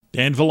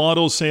Danville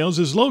Auto Sales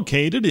is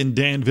located in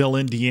Danville,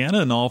 Indiana,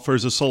 and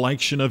offers a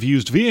selection of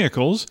used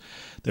vehicles.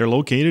 They're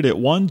located at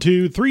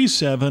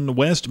 1237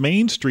 West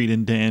Main Street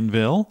in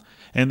Danville,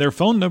 and their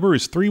phone number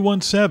is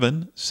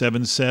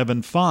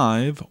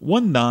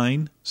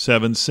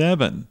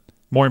 317-775-1977.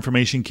 More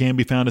information can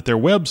be found at their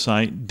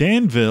website,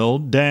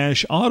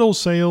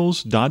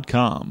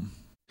 danville-autosales.com.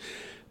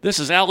 This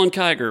is Alan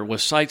Kiger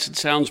with Sights and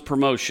Sounds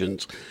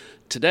Promotions.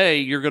 Today,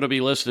 you're going to be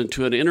listening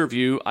to an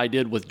interview I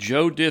did with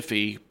Joe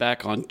Diffie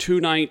back on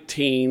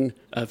 2/19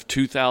 of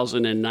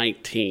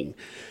 2019.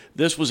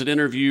 This was an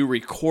interview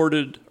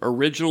recorded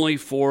originally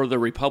for the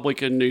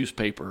Republican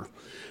newspaper.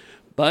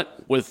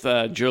 But with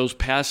Joe's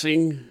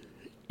passing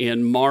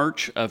in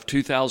March of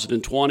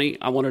 2020,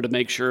 I wanted to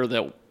make sure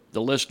that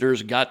the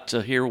listeners got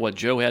to hear what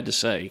Joe had to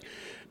say.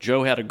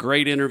 Joe had a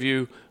great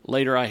interview.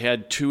 Later, I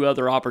had two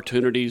other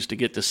opportunities to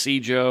get to see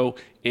Joe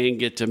and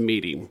get to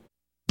meet him.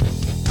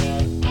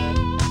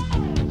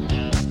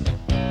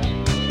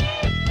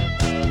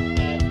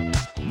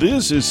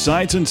 This is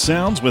Sights and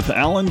Sounds with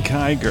Alan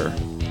Kiger.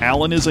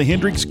 Alan is a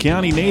Hendricks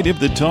County native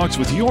that talks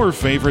with your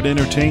favorite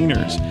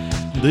entertainers.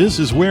 This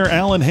is where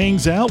Alan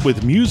hangs out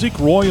with music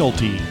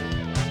royalty.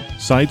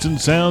 Sights and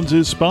Sounds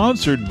is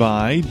sponsored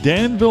by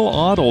Danville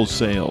Auto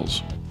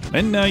Sales.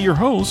 And now your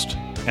host,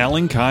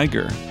 Alan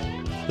Kiger.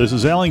 This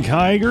is Alan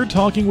Kiger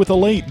talking with the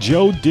late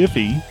Joe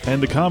Diffie,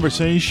 and the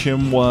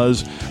conversation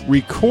was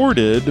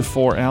recorded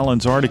for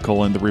Alan's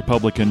article in the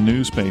Republican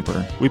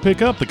newspaper. We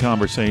pick up the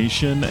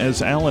conversation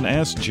as Alan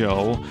asked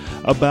Joe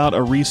about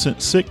a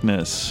recent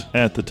sickness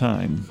at the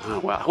time. Oh,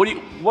 wow.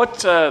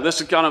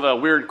 This is kind of a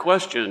weird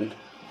question.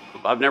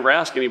 I've never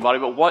asked anybody,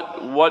 but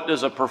what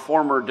does a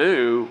performer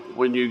do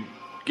when you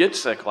get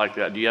sick like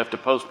that? Do you have to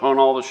postpone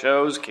all the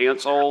shows,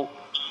 cancel?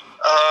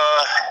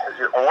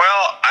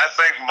 Well, I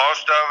think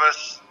most of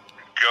us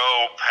go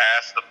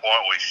past the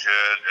point we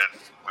should, and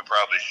we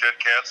probably should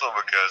cancel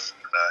because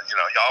you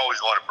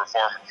always want to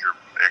perform at your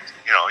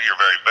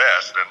very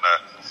best, and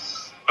but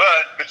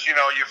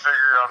you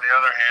figure on the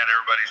other hand,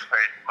 everybody's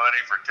paid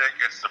money for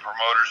tickets, the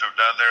promoters have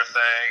done their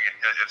thing,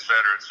 et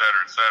cetera, et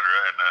cetera, et cetera,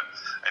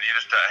 and you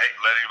just hate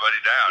to let anybody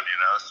down,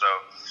 so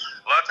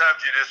a lot of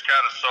times you just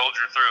kind of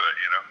soldier through it,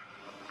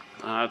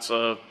 That's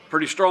a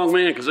pretty strong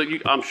man, because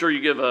I'm sure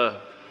you give a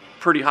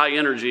pretty high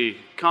energy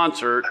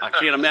concert. I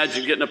can't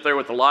imagine getting up there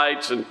with the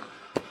lights and.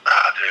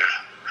 Dude.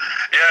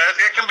 Yeah,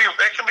 it can be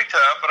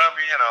tough, but I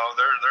mean,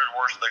 there's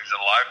worse things in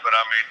life. But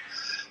I mean,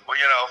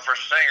 for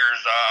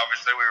singers,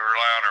 obviously we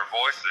rely on our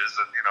voices,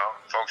 and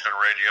folks in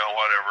radio and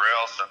whatever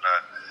else. And if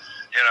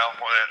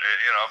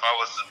I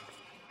was,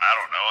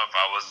 if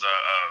I was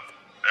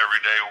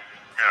every day,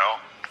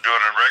 doing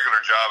a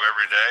regular job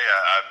every day,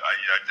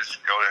 I just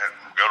go to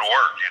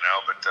work,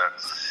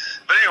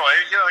 But anyway,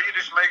 you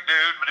just make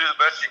do the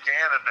best you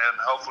can, and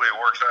hopefully it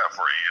works out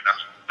for you,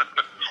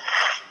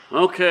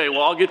 Okay,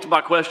 well, I'll get to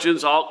my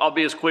questions. I'll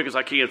be as quick as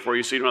I can for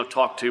you, so you don't have to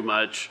talk too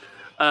much.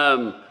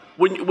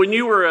 When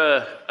you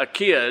were a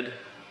kid,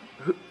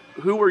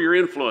 who were your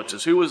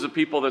influences? Who was the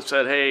people that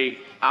said, "Hey,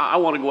 I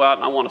want to go out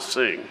and I want to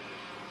sing"?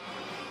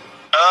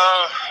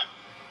 Well,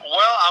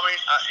 I mean,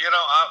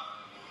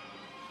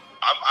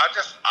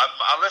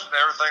 I listen to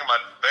everything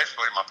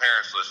basically my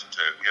parents listened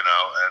to, and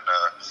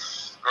of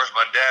course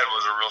my dad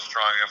was a real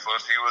strong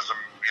influence. He was a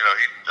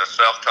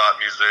self-taught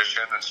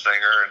musician and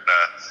singer, and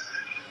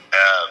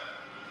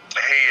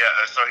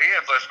so he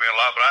influenced me a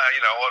lot. But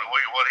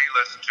what he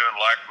listened to and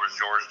liked was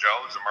George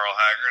Jones and Merle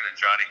Haggard and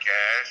Johnny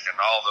Cash and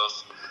all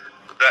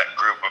that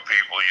group of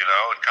people,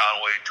 and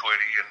Conway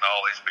Twitty and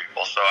all these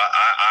people. So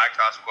I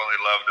consequently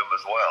loved them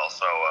as well.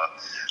 So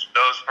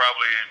those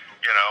probably,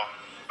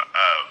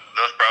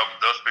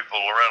 those people,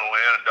 Loretta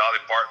Lynn and Dolly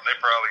Parton, they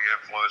probably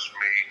influenced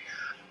me.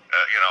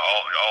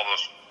 All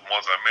those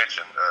ones I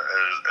mentioned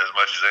as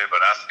much as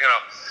anybody.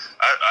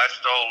 I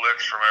stole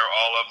licks from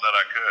all of them that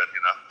I could.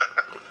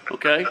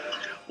 Okay.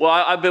 Well,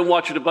 I've been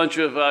watching a bunch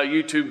of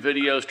YouTube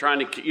videos,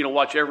 trying to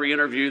watch every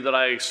interview that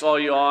I saw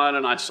you on,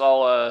 and I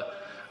saw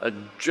a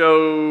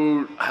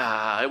Joe.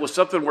 It was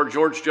something where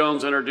George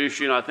Jones introduced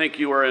you, and I think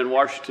you were in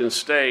Washington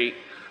State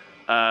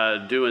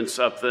doing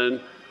something.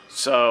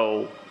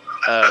 So.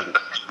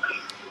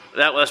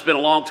 That's been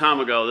a long time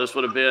ago. This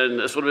would have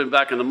been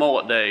back in the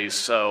mullet days.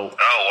 So. Oh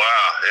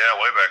wow, yeah,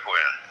 way back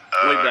when.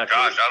 Way back when.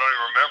 I don't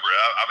even remember it.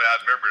 I mean,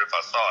 I'd remember it if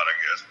I saw it, I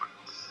guess. But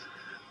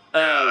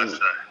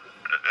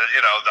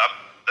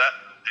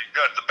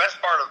the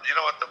best part of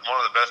one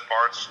of the best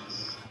parts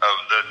of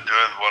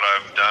doing what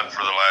I've done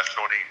for the last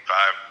 25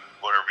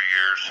 whatever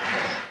years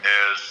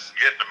is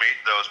getting to meet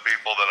those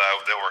people that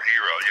were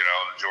heroes.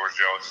 George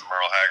Jones,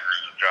 Merle Haggard,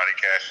 and Johnny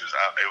Cash.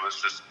 It was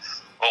just.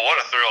 Well,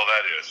 what a thrill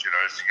that is,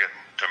 just to get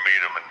to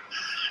meet them and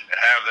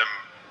have them,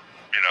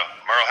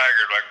 Merle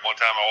Haggard, like one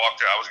time I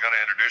walked out, I was going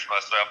to introduce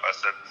myself. I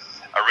said,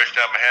 I reached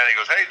out my hand, he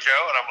goes, "Hey,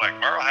 Joe," and I'm like,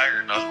 Merle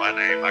Haggard knows my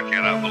name. I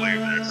cannot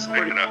believe this.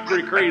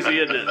 Pretty crazy,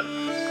 isn't it?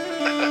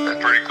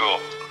 Pretty cool.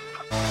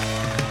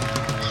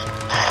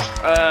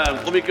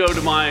 Let me go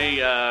to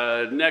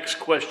my next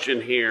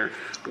question here.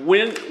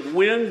 When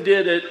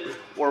did it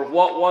or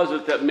what was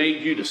it that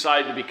made you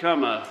decide to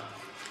become a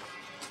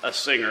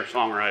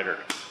singer-songwriter?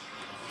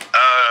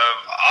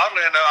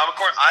 Oddly enough, of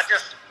course, I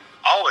just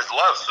always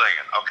loved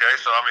singing. Okay,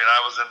 so I mean, I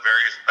was in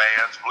various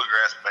bands,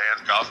 bluegrass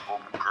bands, gospel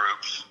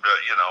groups,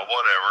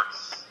 whatever.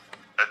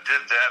 I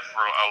did that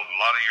for a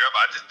lot of years.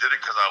 I just did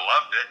it because I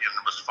loved it, and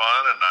it was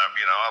fun, and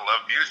I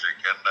love music.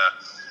 And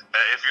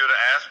if you would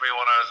have asked me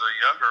when I was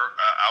younger,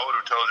 I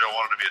would have told you I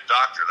wanted to be a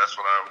doctor. That's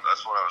what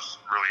I was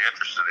really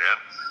interested in.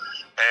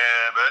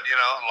 But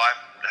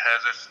life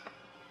has its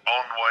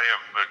own way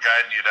of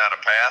guiding you down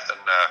a path,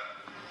 and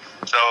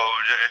so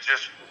it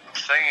just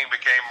singing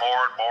became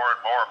more and more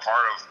and more a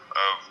part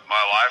of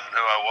my life and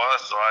who I was.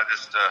 So I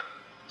just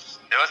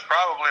it was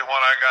probably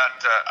when I got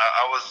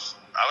I was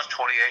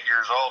 28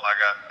 years old. And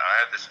I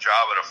had this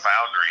job at a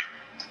foundry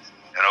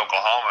in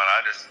Oklahoma,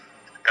 and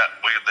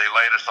they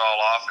laid us all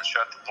off and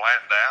shut the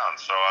plant down.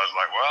 So I was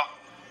like, well,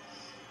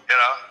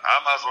 I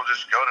might as well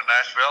just go to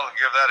Nashville and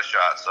give that a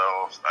shot. So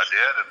I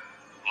did, and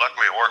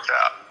luckily it worked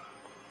out.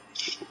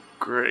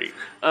 Great.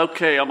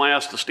 Okay, I'm going to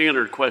ask the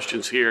standard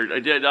questions here.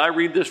 Did I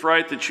read this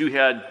right, that you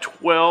had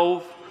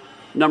 12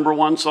 number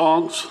one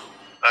songs?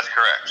 That's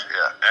correct,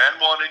 yeah. And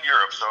one in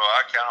Europe, so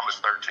I count them as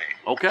 13.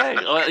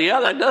 Okay, yeah,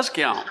 that does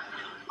count.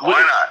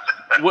 Why not?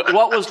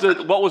 what was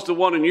the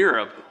one in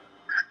Europe?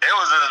 It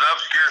was an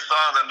obscure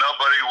song that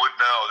nobody would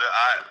know.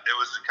 It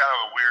was kind of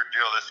a weird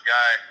deal. This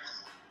guy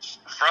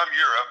from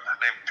Europe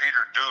named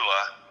Peter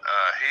Dula,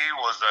 he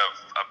was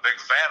a big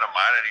fan of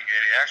mine, and he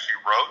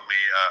actually wrote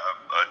me,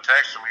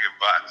 texted me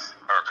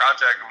or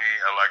contacted me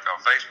like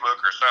on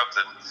Facebook or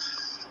something,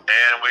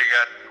 and we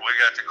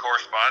got to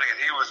corresponding. And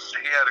he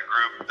had a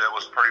group that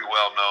was pretty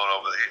well known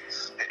over there.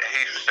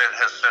 He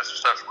has since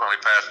subsequently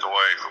passed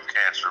away from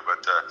cancer,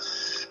 but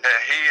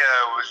he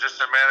was just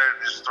a man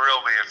who just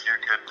thrilled me if you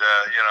could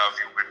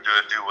do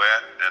a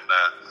duet,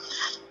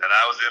 and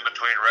I was in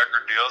between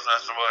record deals, and I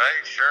said, well,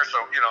 hey, sure.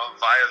 So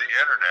via the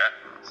internet,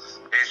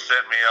 he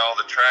sent me all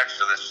the tracks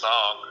to this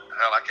song.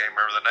 Hell, I can't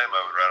remember the name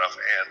of it right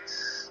offhand.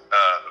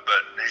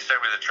 But he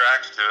sent me the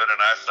tracks to it, and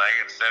I sang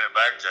it and sent it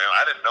back to him.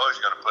 I didn't know he was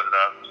going to put it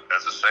out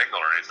as a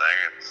single or anything.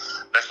 And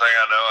next thing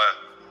I know,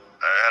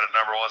 I had a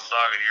number one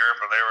song in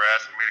Europe, and they were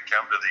asking me to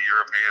come to the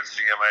European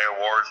CMA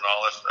Awards and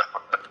all this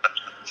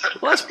stuff.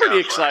 Well, that's pretty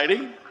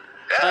exciting.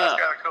 Yeah, that's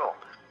kind of cool.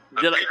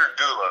 Peter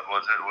Dula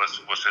was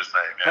his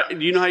name. Yeah.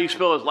 Do you know how you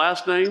spell his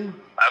last name?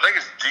 I think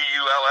it's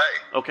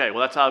D-U-L-A. Okay, well,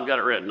 that's how I've got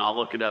it written. I'll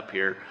look it up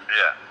here.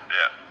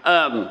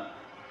 Yeah.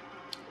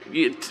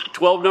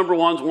 12 number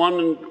ones,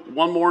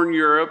 one more in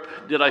Europe.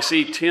 Did I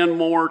see 10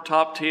 more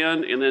top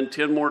 10 and then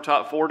 10 more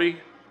top 40?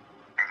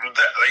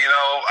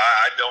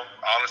 I don't,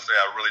 honestly,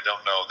 I really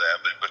don't know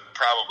that, but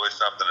probably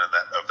something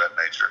of that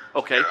nature.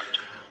 Okay.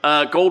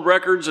 Yeah. Gold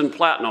records and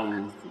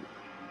platinum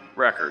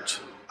records.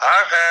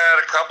 I've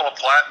had a couple of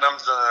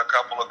platinums and a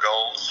couple of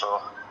golds,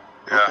 so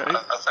yeah. Okay.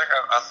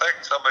 I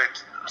think somebody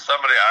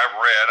I've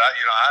read. I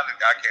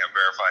can't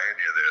verify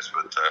any of this,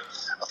 but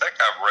I think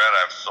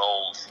I've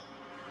sold.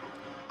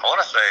 I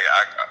want to say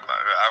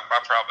I'm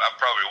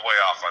probably way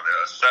off on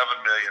this. 7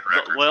 million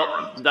records.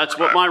 Well, that's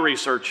what my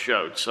research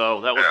showed.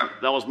 So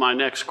that was my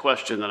next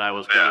question that I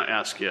was going to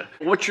ask you.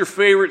 What's your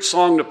favorite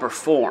song to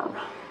perform?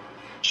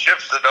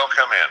 Ships That Don't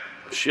Come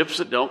In. Ships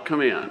That Don't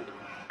Come In.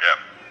 Yeah.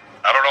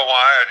 I don't know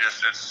why.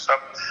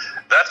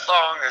 That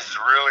song is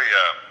really.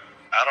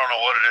 I don't know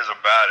what it is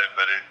about it,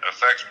 but it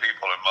affects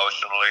people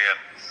emotionally, and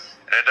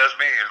it does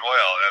me as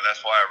well. And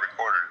that's why I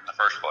recorded it in the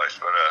first place.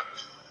 But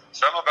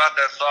something about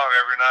that song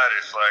every night,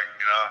 it's like,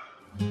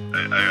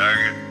 I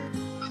get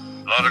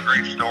a lot of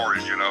great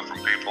stories,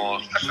 from people,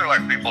 especially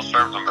like people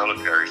serve the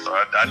military. So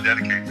I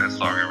dedicate that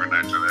song every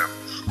night to them.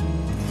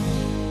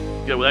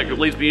 Good. Well, that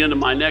leads me into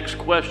my next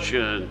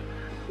question.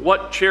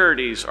 What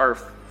charities are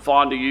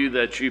fond of you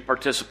that you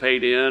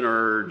participate in,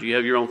 or do you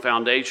have your own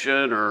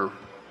foundation, or?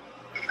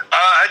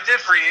 I did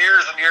for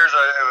years and years.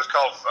 It was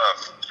called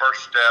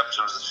First Steps.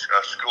 It was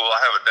a school. I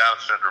have a Down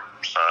syndrome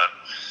son,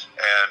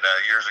 and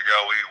years ago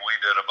we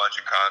did a bunch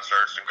of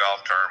concerts and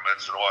golf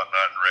tournaments and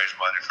whatnot and raised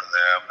money for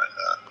them.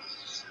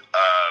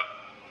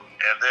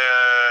 And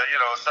then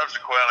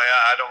subsequently,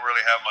 I don't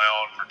really have my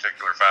own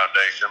particular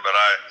foundation, but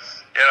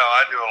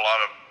I do a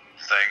lot of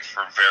things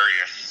for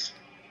various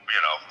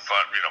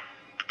fun.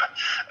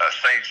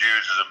 St.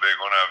 Jude's is a big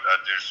one.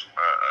 I've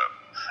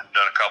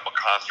done a couple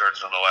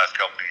concerts in the last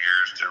couple of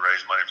years to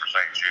raise money for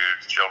St.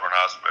 Jude's Children's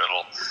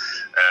Hospital,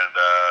 and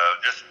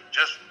just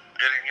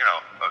getting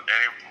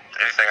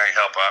anything I can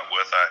help out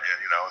with,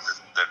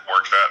 that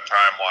works out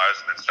time wise,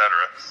 and etc.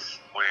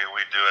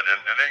 We do it, and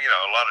then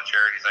a lot of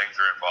charity things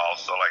are involved.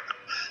 So like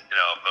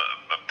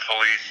the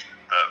police,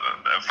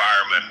 the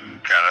firemen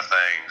kind of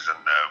things,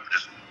 and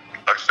just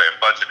like I say, a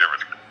bunch of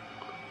different.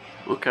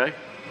 Okay,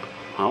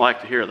 I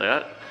like to hear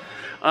that.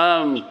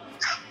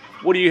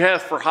 What do you have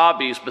for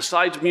hobbies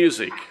besides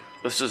music?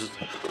 This is.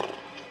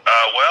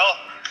 Well,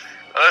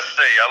 let's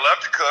see. I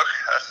love to cook.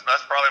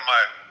 That's probably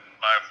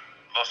my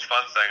most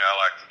fun thing I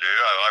like to do.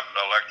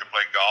 I like to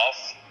play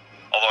golf,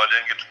 although I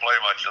didn't get to play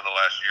much in the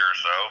last year or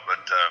so.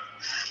 But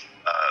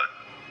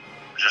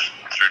just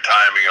through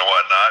timing and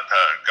whatnot.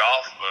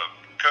 Golf,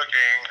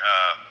 cooking,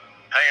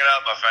 hanging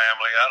out with my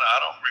family. I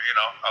don't,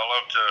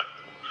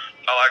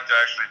 I like to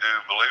actually do,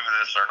 believe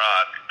this or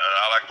not,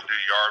 I like to do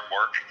yard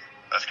work.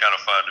 That's kind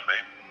of fun to me.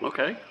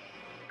 Okay.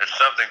 It's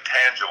something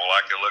tangible.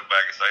 I can look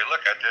back and say,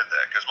 look, I did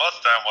that. Because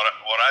most of the time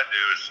what I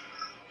do is,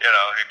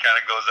 it kind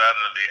of goes out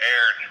into the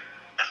air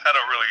and I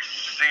don't really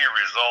see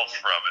results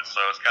from it. So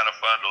it's kind of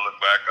fun to look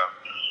back on,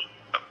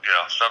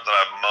 something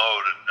I've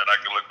mowed and I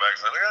can look back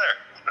and say, look at there.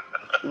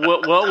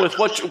 Well, with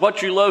what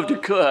you love to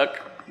cook,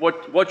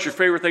 what's your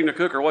favorite thing to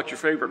cook, or what's your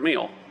favorite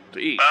meal to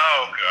eat?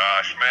 Oh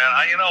gosh, man!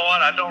 You know what?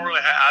 I don't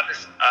really have.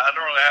 I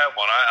don't really have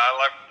one.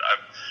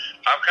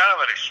 I'm kind of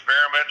an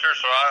experimenter,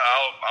 so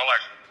I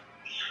like.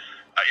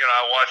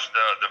 I watch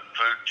the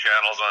food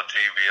channels on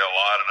TV a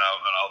lot, and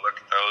I'll look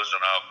at those,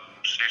 and I'll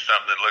see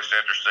something that looks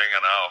interesting,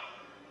 and I'll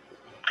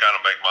kind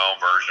of make my own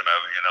version of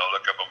it.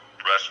 Look up a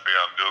recipe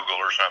on Google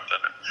or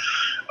something, and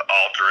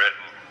alter it,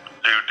 and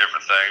do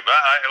different things. But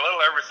a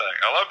little everything.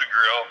 I love to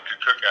grill, to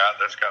cook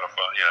out. That's kind of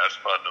fun. It's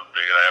fun to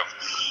do. I have,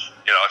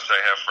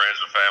 have friends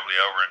and family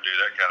over and do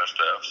that kind of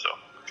stuff. So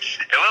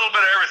a little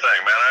bit of everything,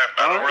 man.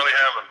 I don't really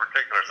have a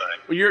particular thing.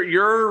 Well,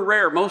 you're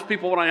rare. Most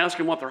people, when I ask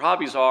them what their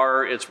hobbies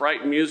are, it's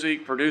writing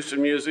music,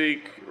 producing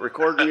music,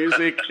 recording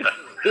music.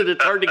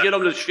 It's hard to get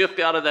them to shift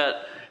out of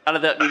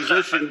that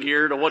musician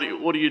gear to what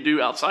do you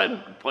do outside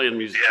of playing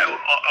music? Yeah, well,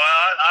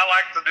 I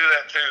like to do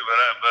that too, but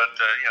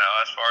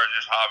as far as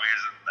just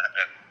hobbies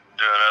and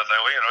doing other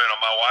things,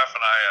 my wife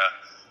and I,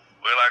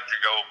 we like to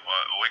go.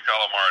 We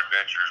call them our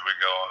adventures. We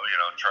go,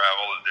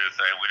 travel and do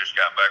things. We just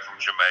got back from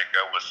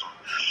Jamaica with some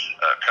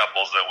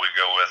couples that we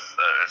go with.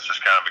 It's just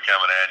kind of become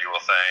an annual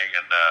thing,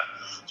 and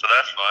so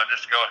that's fun.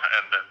 Just go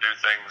and do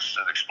things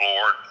and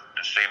explore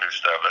and see new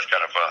stuff. That's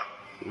kind of fun.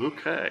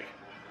 Okay.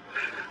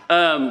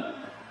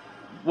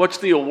 What's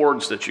the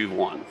awards that you've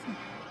won?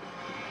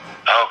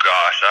 Oh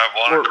gosh, I've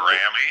won a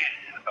Grammy.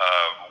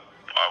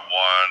 I've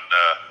won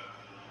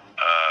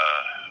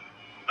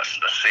a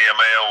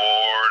CMA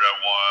award. I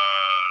won.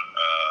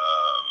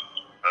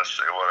 Let's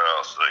see what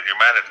else. The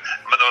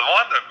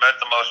one that meant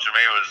the most to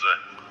me was the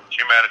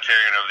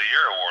Humanitarian of the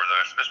Year award.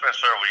 It's been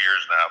several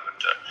years now,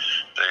 but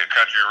the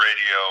country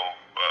radio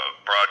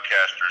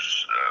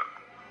broadcasters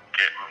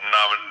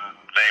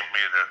named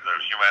me the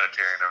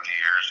Humanitarian of the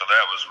Year, so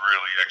that was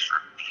really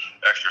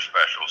extra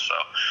special. So,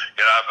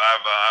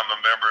 I'm a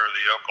member of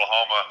the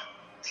Oklahoma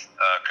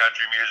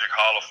Country Music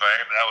Hall of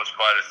Fame. That was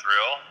quite a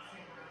thrill.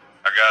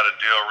 I got a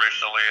deal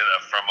recently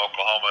from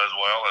Oklahoma as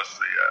well.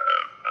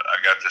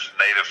 I got this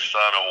Native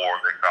Son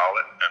Award, they call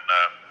it, and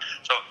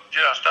so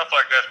stuff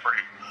like that's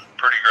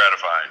pretty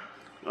gratifying.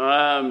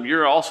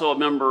 You're also a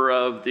member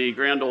of the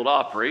Grand Ole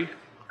Opry.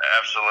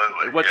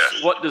 Absolutely.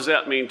 Yes. What does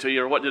that mean to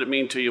you, or what did it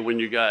mean to you when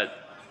you got?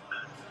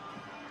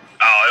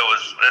 Oh,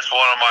 it's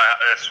one of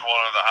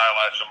the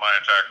highlights of my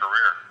entire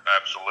career.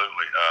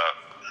 Absolutely.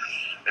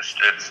 It's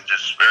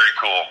just very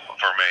cool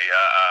for me.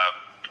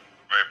 I'm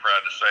very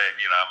proud to say it.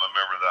 I'm a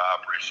member of the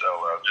Opry, so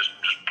just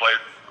played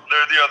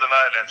there the other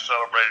night and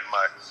celebrated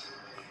my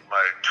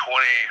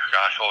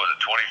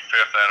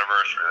 25th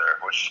anniversary there,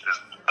 which is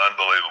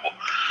unbelievable.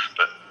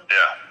 But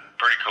yeah,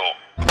 pretty cool.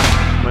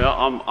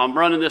 Well, I'm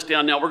running this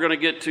down now. We're going to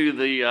get to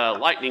the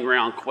lightning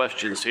round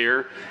questions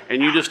here,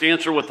 and you just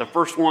answer with the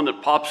first one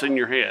that pops in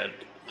your head.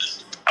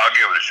 I'll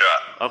give it a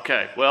shot.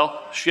 Okay.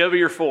 Well,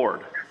 Chevy or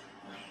Ford?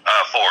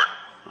 Ford.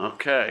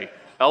 Okay.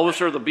 Elvis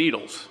or the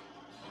Beatles?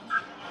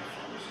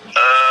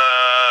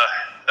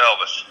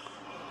 Elvis.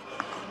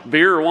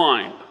 Beer or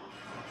wine?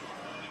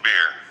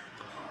 Beer.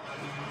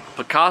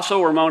 Picasso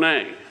or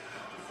Monet?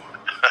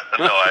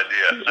 No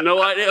idea.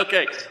 No idea.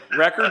 Okay.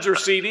 Records or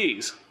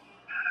CDs?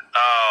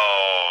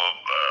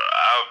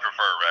 I would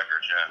prefer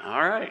records, yeah.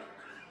 All right.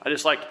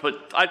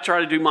 I try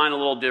to do mine a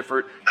little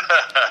different.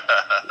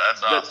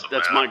 That's awesome.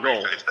 That's man. my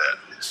goal. That.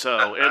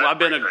 So, and I've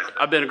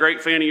been a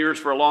great fan of yours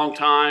for a long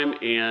time,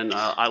 and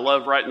I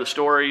love writing the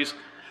stories.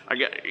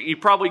 You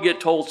probably get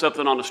told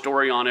something on a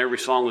story on every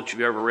song that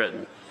you've ever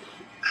written.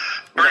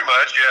 Pretty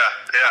much, yeah.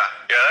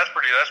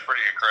 That's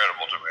pretty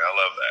incredible to me. I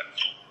love that.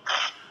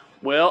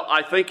 Well,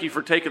 I thank you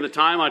for taking the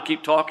time. I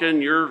keep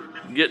talking. You're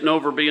getting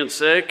over being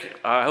sick.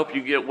 I hope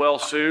you get well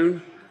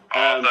soon.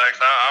 Oh, thanks.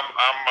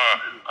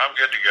 I'm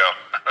good to go.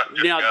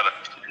 Now,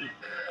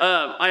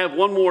 I have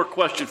one more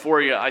question for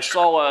you. I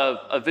saw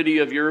a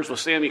video of yours with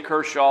Sammy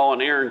Kershaw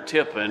and Aaron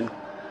Tippin.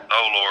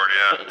 Oh Lord,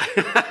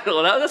 yeah.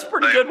 Well, that's a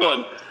pretty good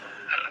one.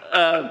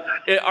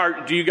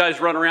 Do you guys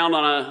run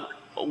around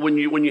when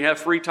you have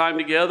free time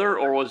together,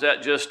 or was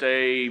that just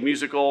a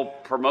musical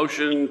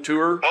promotion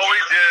tour? Well,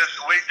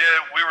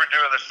 we were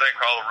doing this thing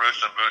called the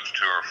Roots and Boots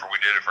tour. We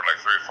did it for like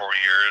 3 or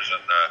 4 years,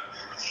 and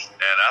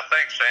I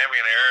think Sammy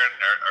and Aaron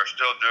are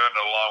still doing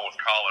it along with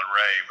Colin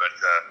Ray. But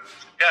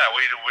yeah,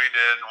 we did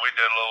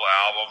a little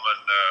album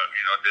and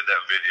did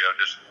that video.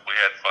 We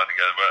had fun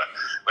together.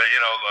 But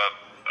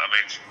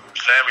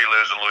Sammy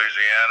lives in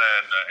Louisiana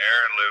and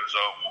Aaron lives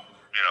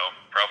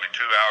probably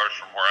 2 hours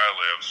from where I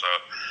live, so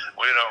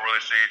we don't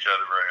really see each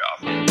other very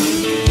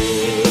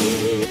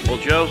often. Well,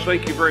 Joe,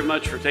 thank you very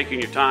much for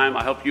taking your time.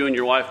 I hope you and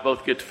your wife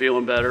both get to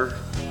feeling better.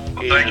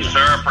 Well, thank you, sir.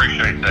 I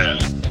appreciate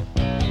that.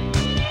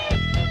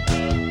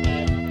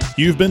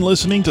 You've been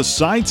listening to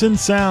Sights and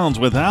Sounds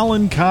with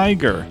Alan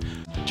Kiger.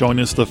 Join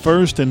us the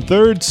first and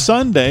third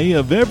Sunday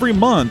of every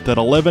month at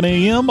 11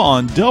 a.m.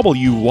 on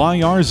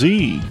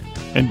WYRZ.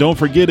 And don't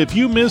forget, if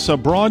you miss a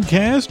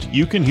broadcast,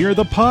 you can hear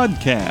the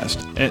podcast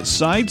at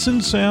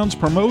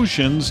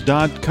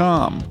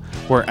sightsandsoundspromotions.com,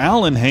 where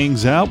Alan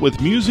hangs out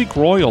with music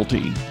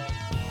royalty.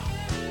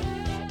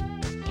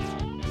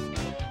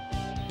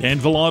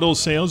 Danville Auto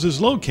Sales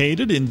is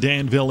located in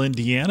Danville,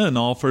 Indiana, and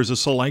offers a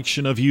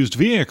selection of used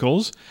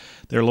vehicles.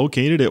 They're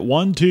located at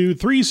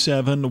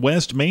 1237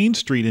 West Main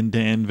Street in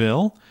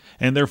Danville,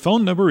 and their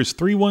phone number is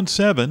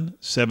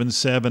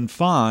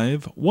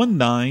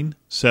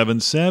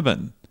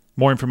 317-775-1977.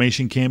 More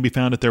information can be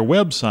found at their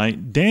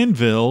website,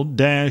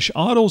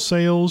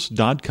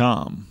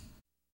 danville-autosales.com.